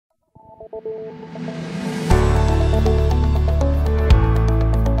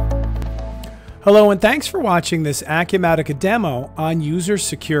Hello and thanks for watching this Acumatica demo on user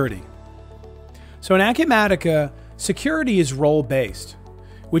security. So in Acumatica, security is role-based,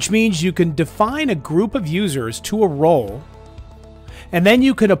 which means you can define a group of users to a role, and then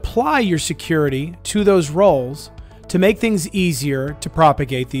you can apply your security to those roles to make things easier to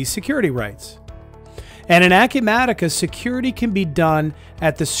propagate these security rights. And in Acumatica, security can be done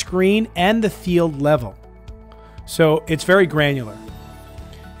at the screen and the field level. So it's very granular.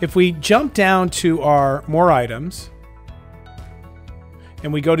 If we jump down to our More Items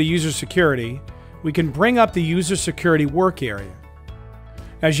and we go to User Security, we can bring up the User Security work area.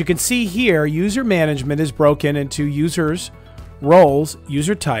 As you can see here, user management is broken into users, roles,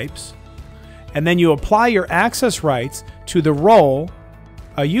 user types, and then you apply your access rights to the role,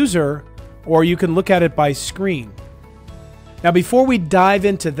 a user, or you can look at it by screen. Now before we dive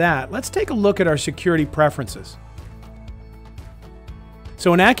into that, let's take a look at our security preferences.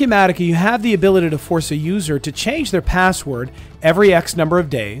 So in Acumatica, you have the ability to force a user to change their password every X number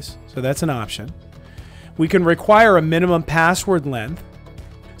of days, so that's an option. We can require a minimum password length,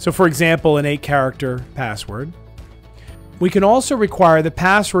 so for example, an 8-character password. We can also require the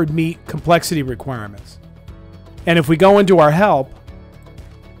password meet complexity requirements. And if we go into our help,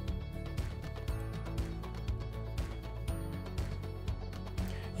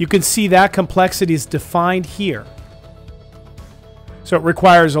 you can see that complexity is defined here. So it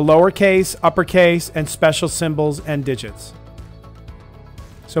requires a lowercase, uppercase, and special symbols and digits.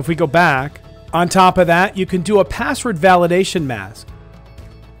 So if we go back, on top of that, you can do a password validation mask.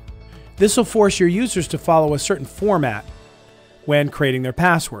 This will force your users to follow a certain format when creating their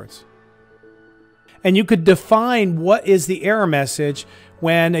passwords. And you could define what is the error message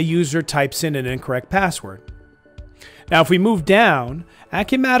when a user types in an incorrect password. Now, if we move down,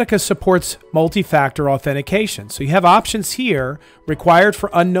 Acumatica supports multi-factor authentication. So you have options here, required for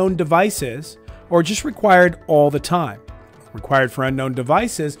unknown devices, or just required all the time. Required for unknown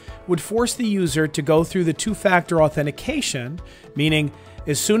devices would force the user to go through the two-factor authentication, meaning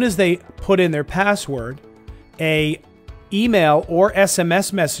as soon as they put in their password, an email or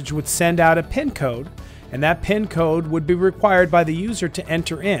SMS message would send out a PIN code, and that PIN code would be required by the user to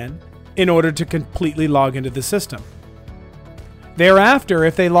enter in order to completely log into the system. Thereafter,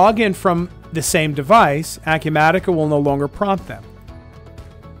 if they log in from the same device, Acumatica will no longer prompt them.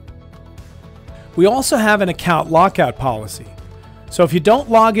 We also have an account lockout policy. So if you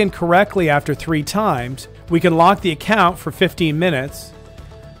don't log in correctly after 3 times, we can lock the account for 15 minutes,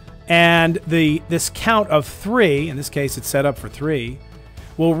 and this count of 3, in this case it's set up for 3,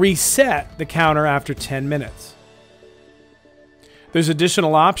 will reset the counter after 10 minutes. There's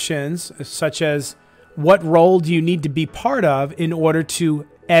additional options such as what role do you need to be part of in order to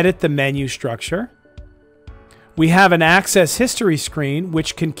edit the menu structure. We have an access history screen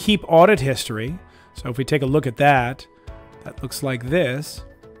which can keep audit history. So if we take a look at that, that looks like this.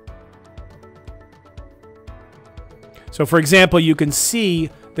 So for example, you can see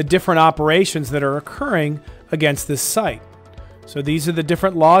the different operations that are occurring against this site. So these are the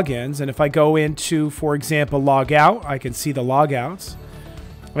different logins, and if I go into, for example, log out, I can see the logouts.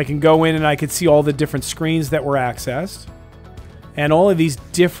 I can go in and I can see all the different screens that were accessed and all of these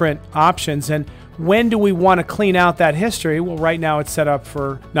different options. And when do we want to clean out that history? Well, right now it's set up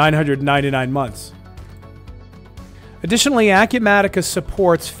for 999 months. Additionally, Acumatica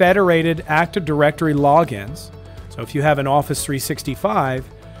supports federated Active Directory logins. So if you have an Office 365,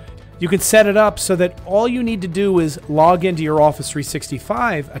 you can set it up so that all you need to do is log into your Office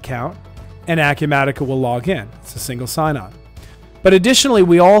 365 account and Acumatica will log in. It's a single sign-on. But additionally,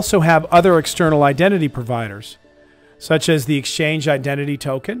 we also have other external identity providers, such as the Exchange Identity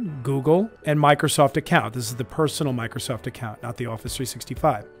Token, Google, and Microsoft account. This is the personal Microsoft account, not the Office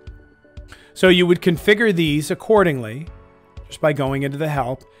 365. So you would configure these accordingly just by going into the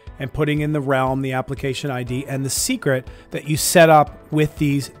help and putting in the realm, the application ID, and the secret that you set up with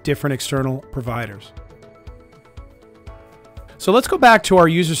these different external providers. So let's go back to our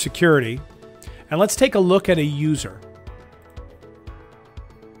user security and let's take a look at a user.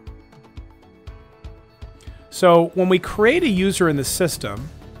 So when we create a user in the system,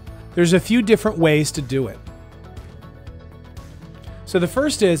 there's a few different ways to do it. So the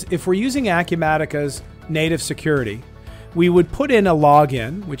first is, if we're using Acumatica's native security, we would put in a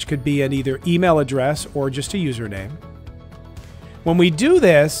login, which could be an either email address or just a username. When we do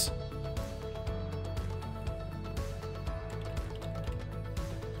this,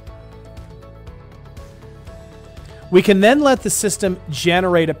 we can then let the system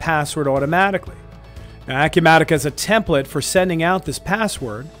generate a password automatically. Now, Acumatica is a template for sending out this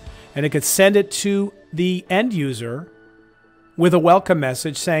password, and it could send it to the end user with a welcome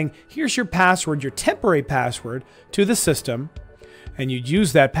message saying, here's your password, your temporary password to the system. And you'd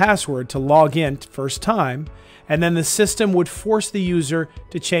use that password to log in first time. And then the system would force the user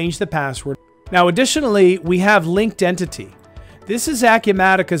to change the password. Now, additionally, we have linked entity. This is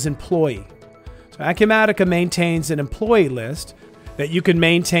Acumatica's employee. So Acumatica maintains an employee list that you can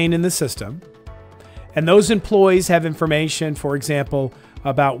maintain in the system. And those employees have information, for example,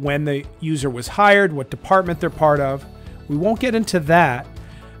 about when the user was hired, what department they're part of. We won't get into that.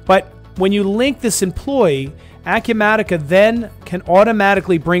 But when you link this employee, Acumatica then can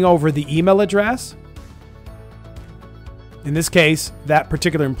automatically bring over the email address. In this case, that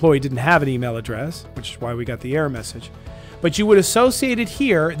particular employee didn't have an email address, which is why we got the error message. But you would associate it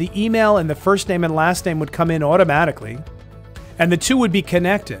here. The email and the first name and last name would come in automatically, and the two would be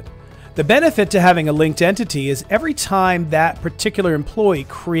connected. The benefit to having a linked entity is every time that particular employee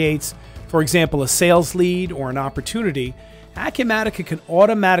creates, for example, a sales lead or an opportunity, Acumatica can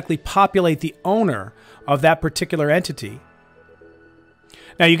automatically populate the owner of that particular entity.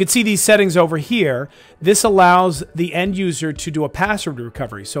 Now you can see these settings over here. This allows the end user to do a password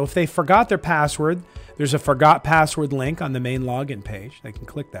recovery. So if they forgot their password, there's a forgot password link on the main login page. They can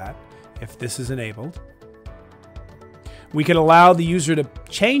click that if this is enabled. We can allow the user to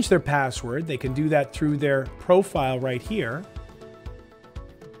change their password. They can do that through their profile right here.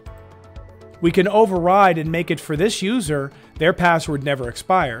 We can override and make it for this user, their password never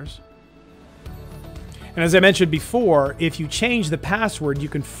expires. And as I mentioned before, if you change the password, you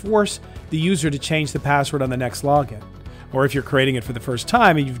can force the user to change the password on the next login. Or if you're creating it for the first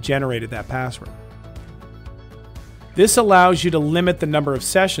time and you've generated that password. This allows you to limit the number of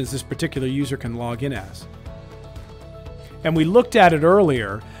sessions this particular user can log in as. And we looked at it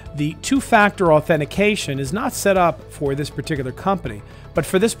earlier, the two-factor authentication is not set up for this particular company, but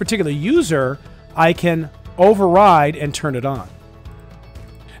for this particular user, I can override and turn it on.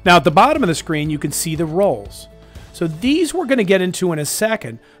 Now at the bottom of the screen, you can see the roles. So these we're going to get into in a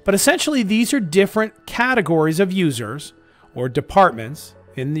second, but essentially these are different categories of users or departments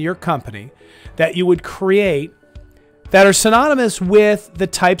in your company that you would create that are synonymous with the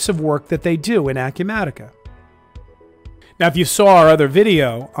types of work that they do in Acumatica. Now, if you saw our other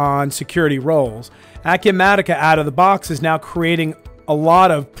video on security roles, Acumatica out of the box is now creating a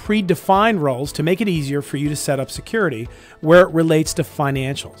lot of predefined roles to make it easier for you to set up security where it relates to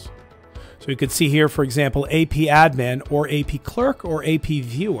financials. So you could see here, for example, AP admin or AP clerk or AP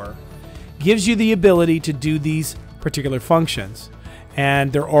viewer gives you the ability to do these particular functions.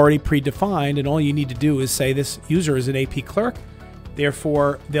 And they're already predefined, and all you need to do is say this user is an AP clerk,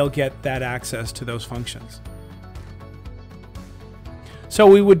 therefore they'll get that access to those functions. So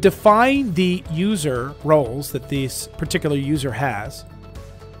we would define the user roles that this particular user has.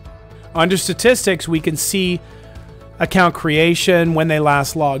 Under statistics, we can see account creation, when they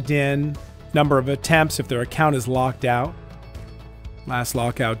last logged in, number of attempts if their account is locked out, last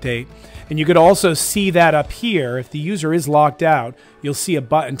lockout date. And you could also see that up here. If the user is locked out, you'll see a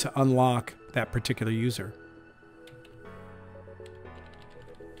button to unlock that particular user.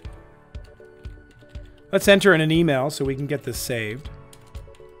 Let's enter in an email so we can get this saved.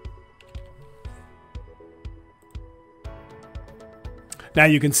 Now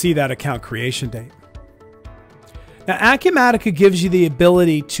you can see that account creation date. Now Acumatica gives you the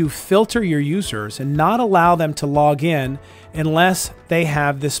ability to filter your users and not allow them to log in unless they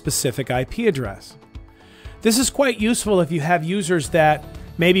have this specific IP address. This is quite useful if you have users that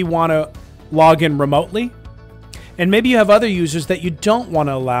maybe want to log in remotely, and maybe you have other users that you don't want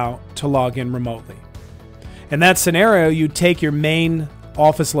to allow to log in remotely. In that scenario, you take your main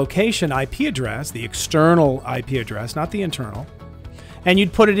office location IP address, the external IP address, not the internal, and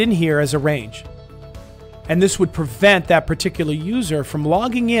you'd put it in here as a range. And this would prevent that particular user from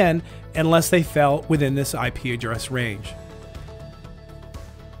logging in unless they fell within this IP address range.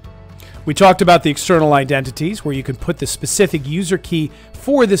 We talked about the external identities where you can put the specific user key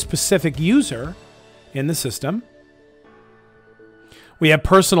for the specific user in the system. We have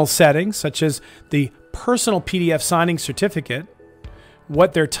personal settings such as the personal PDF signing certificate,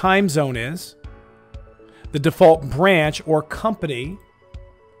 what their time zone is, the default branch or company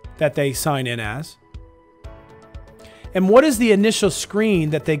that they sign in as, and what is the initial screen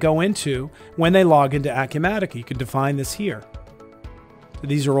that they go into when they log into Acumatica. You can define this here. So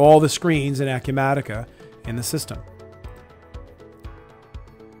these are all the screens in Acumatica in the system.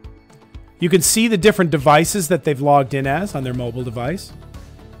 You can see the different devices that they've logged in as on their mobile device.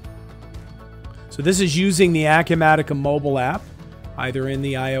 So this is using the Acumatica mobile app, either in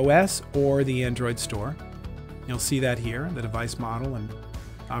the iOS or the Android store. You'll see that here, the device model and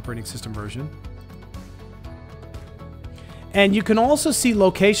operating system version. And you can also see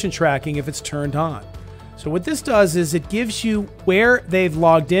location tracking if it's turned on. So what this does is it gives you where they've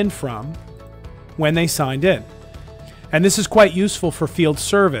logged in from when they signed in. And this is quite useful for field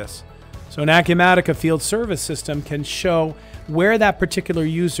service. So an Acumatica field service system can show where that particular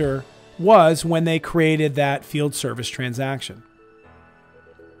user was when they created that field service transaction.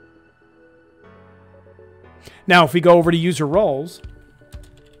 Now, if we go over to user roles,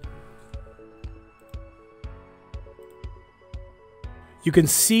 you can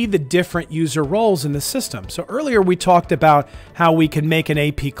see the different user roles in the system. So earlier we talked about how we can make an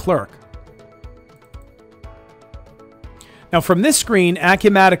AP clerk. Now from this screen,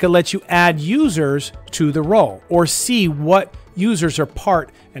 Acumatica lets you add users to the role or see what users are part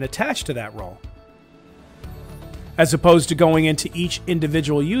and attached to that role, as opposed to going into each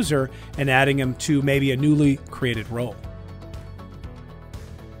individual user and adding them to maybe a newly created role.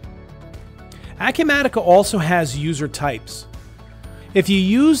 Acumatica also has user types. If you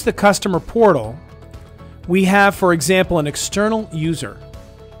use the customer portal, we have, for example, an external user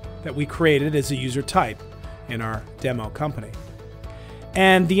that we created as a user type in our demo company.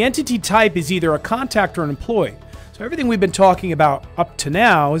 And the entity type is either a contact or an employee. So everything we've been talking about up to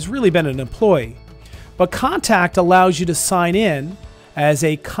now has really been an employee. But contact allows you to sign in as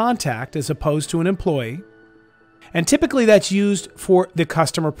a contact as opposed to an employee. And typically that's used for the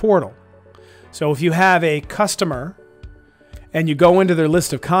customer portal. So if you have a customer and you go into their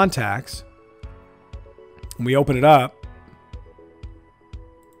list of contacts, and we open it up,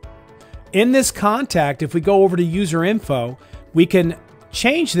 in this contact, if we go over to user info, we can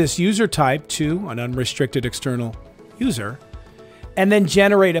change this user type to an unrestricted external user and then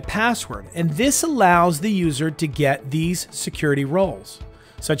generate a password. And this allows the user to get these security roles,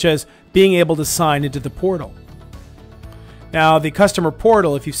 such as being able to sign into the portal. Now, the customer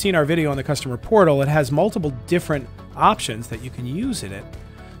portal, if you've seen our video on the customer portal, it has multiple different options that you can use in it,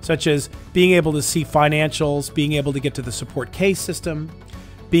 such as being able to see financials, being able to get to the support case system,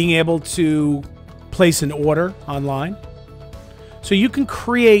 being able to place an order online. So you can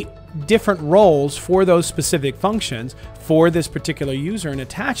create different roles for those specific functions for this particular user and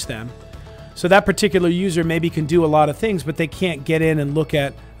attach them. So that particular user maybe can do a lot of things, but they can't get in and look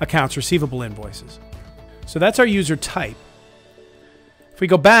at accounts receivable invoices. So that's our user type. If we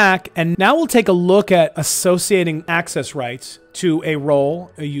go back, and now we'll take a look at associating access rights to a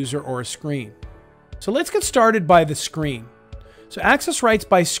role, a user, or a screen. So let's get started by the screen. So access rights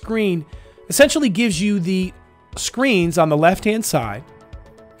by screen essentially gives you the screens on the left-hand side.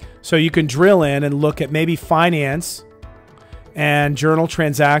 So you can drill in and look at maybe finance and journal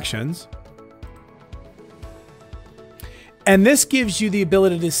transactions. And this gives you the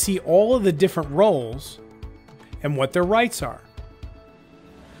ability to see all of the different roles and what their rights are.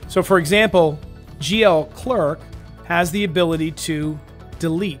 So for example, GL Clerk has the ability to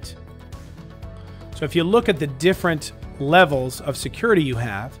delete. So if you look at the different levels of security you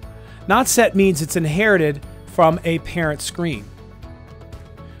have, not set means it's inherited from a parent screen.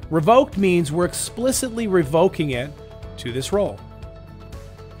 Revoked means we're explicitly revoking it to this role.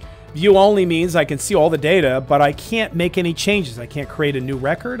 View only means I can see all the data, but I can't make any changes. I can't create a new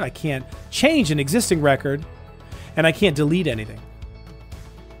record, I can't change an existing record, and I can't delete anything.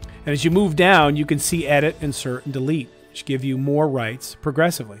 And as you move down, you can see edit, insert, and delete, which give you more rights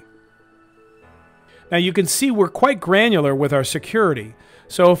progressively. Now you can see we're quite granular with our security.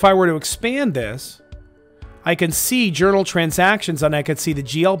 So if I were to expand this, I can see journal transactions, and I can see the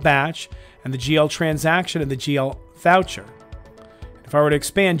GL batch and the GL transaction and the GL voucher. If I were to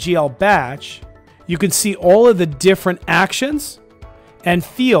expand GL batch, you can see all of the different actions and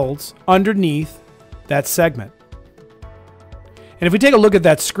fields underneath that segment. And if we take a look at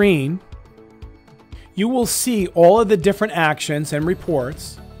that screen, you will see all of the different actions and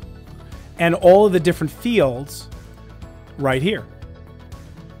reports and all of the different fields right here.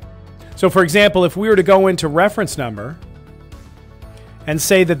 So for example, if we were to go into reference number and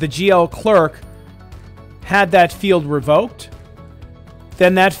say that the GL clerk had that field revoked,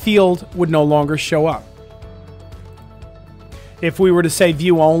 then that field would no longer show up. If we were to say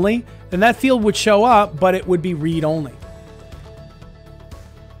view only, then that field would show up, but it would be read only.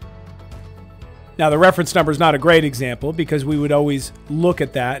 Now, the reference number is not a great example because we would always look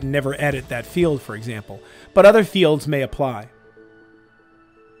at that and never edit that field, for example. But other fields may apply.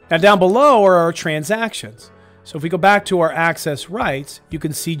 Now, down below are our transactions. So if we go back to our access rights, you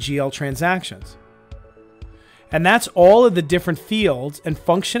can see GL transactions. And that's all of the different fields and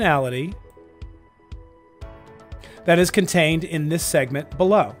functionality that is contained in this segment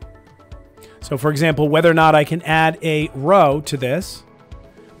below. So for example, whether or not I can add a row to this,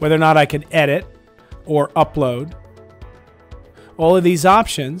 whether or not I can edit or upload. All of these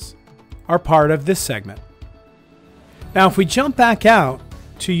options are part of this segment. Now, if we jump back out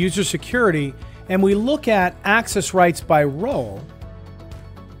to user security and we look at access rights by role,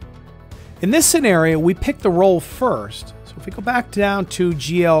 in this scenario, we pick the role first. So if we go back down to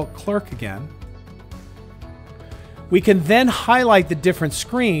GL Clerk again, we can then highlight the different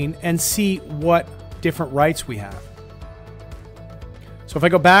screen and see what different rights we have. So if I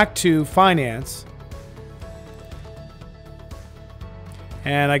go back to Finance,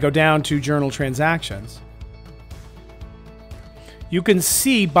 and I go down to Journal Transactions, you can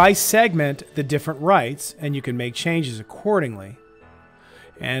see by segment the different rights, and you can make changes accordingly.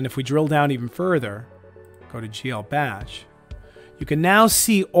 And if we drill down even further, go to GL Batch, you can now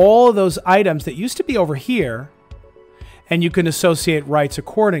see all of those items that used to be over here, and you can associate rights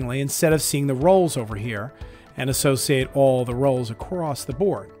accordingly instead of seeing the roles over here and associate all the roles across the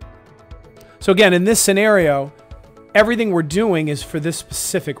board. So again, in this scenario, everything we're doing is for this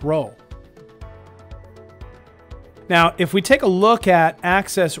specific role. Now, if we take a look at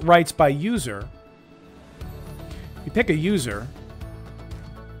access rights by user, we pick a user.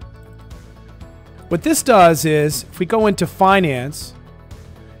 What this does is, if we go into Finance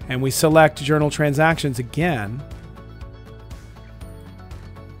and we select Journal Transactions again,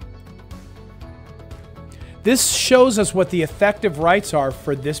 this shows us what the effective rights are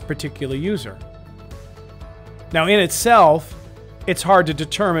for this particular user. Now, in itself, it's hard to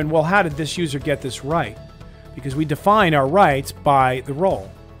determine, well, how did this user get this right? Because we define our rights by the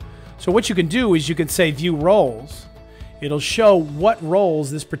role. So what you can do is you can say View Roles. It'll show what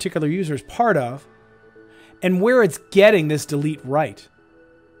roles this particular user is part of and where it's getting this delete right.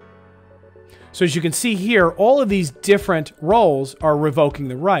 So as you can see here, all of these different roles are revoking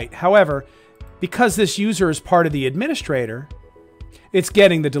the right. However, because this user is part of the administrator, it's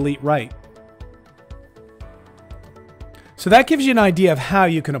getting the delete right. So that gives you an idea of how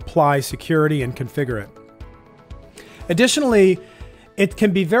you can apply security and configure it. Additionally, it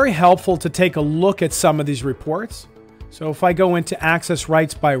can be very helpful to take a look at some of these reports. So if I go into Access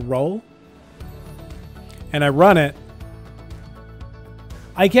Rights by Role and I run it,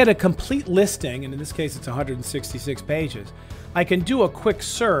 I get a complete listing, and in this case it's 166 pages. I can do a quick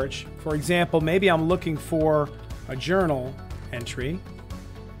search. For example, maybe I'm looking for a journal entry,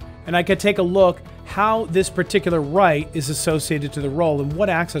 and I could take a look how this particular right is associated to the role and what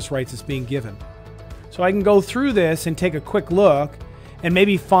access rights is being given. So I can go through this and take a quick look and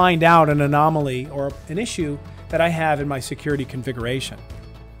maybe find out an anomaly or an issue that I have in my security configuration.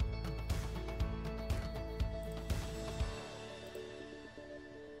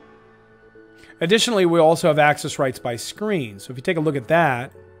 Additionally, we also have access rights by screen. So if you take a look at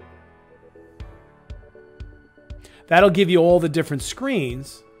that, that'll give you all the different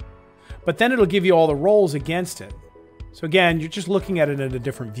screens, but then it'll give you all the roles against it. So again, you're just looking at it in a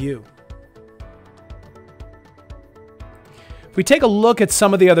different view. If we take a look at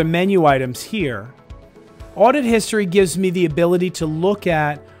some of the other menu items here, Audit History gives me the ability to look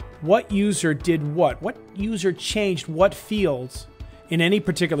at what user did what user changed what fields in any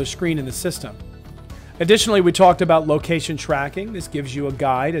particular screen in the system. Additionally, we talked about location tracking. This gives you a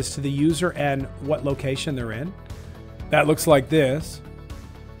guide as to the user and what location they're in. That looks like this.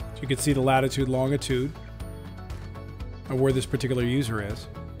 So you can see the latitude, longitude of where this particular user is.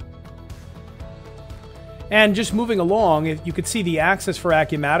 And just moving along, you could see the access for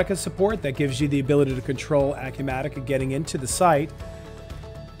Acumatica support. That gives you the ability to control Acumatica getting into the site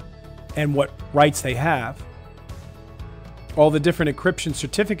and what rights they have. All the different encryption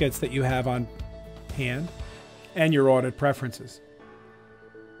certificates that you have on hand, and your audit preferences.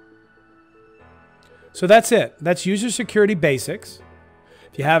 So that's it. That's user security basics.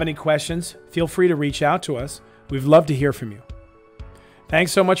 If you have any questions, feel free to reach out to us. We'd love to hear from you.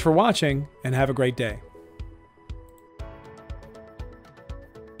 Thanks so much for watching, and have a great day.